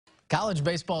College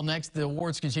baseball next. The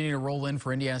awards continue to roll in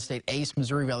for Indiana State ace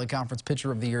Missouri Valley Conference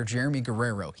Pitcher of the Year, Geremy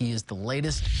Guerrero. He is the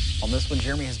latest on this one.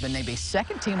 Geremy has been named a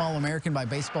second-team All-American by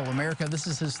Baseball America. This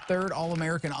is his third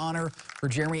All-American honor for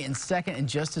Geremy and second in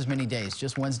just as many days.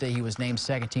 Just Wednesday, he was named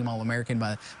second-team All-American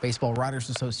by Baseball Writers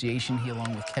Association. He,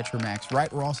 along with catcher Max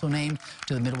Wright, were also named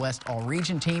to the Midwest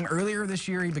All-Region team. Earlier this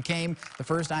year, he became the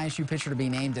first ISU pitcher to be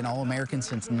named an All-American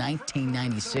since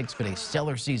 1996. But a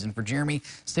stellar season for Geremy.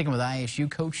 Sticking with ISU,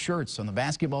 Coach Schertz on the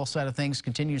basketball side of things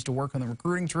continues to work on the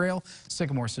recruiting trail.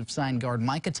 Sycamore's signed guard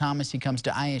Micah Thomas. He comes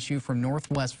to ISU from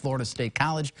Northwest Florida State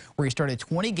College, where he started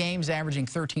 20 games, averaging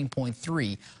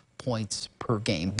 13.3 points per game.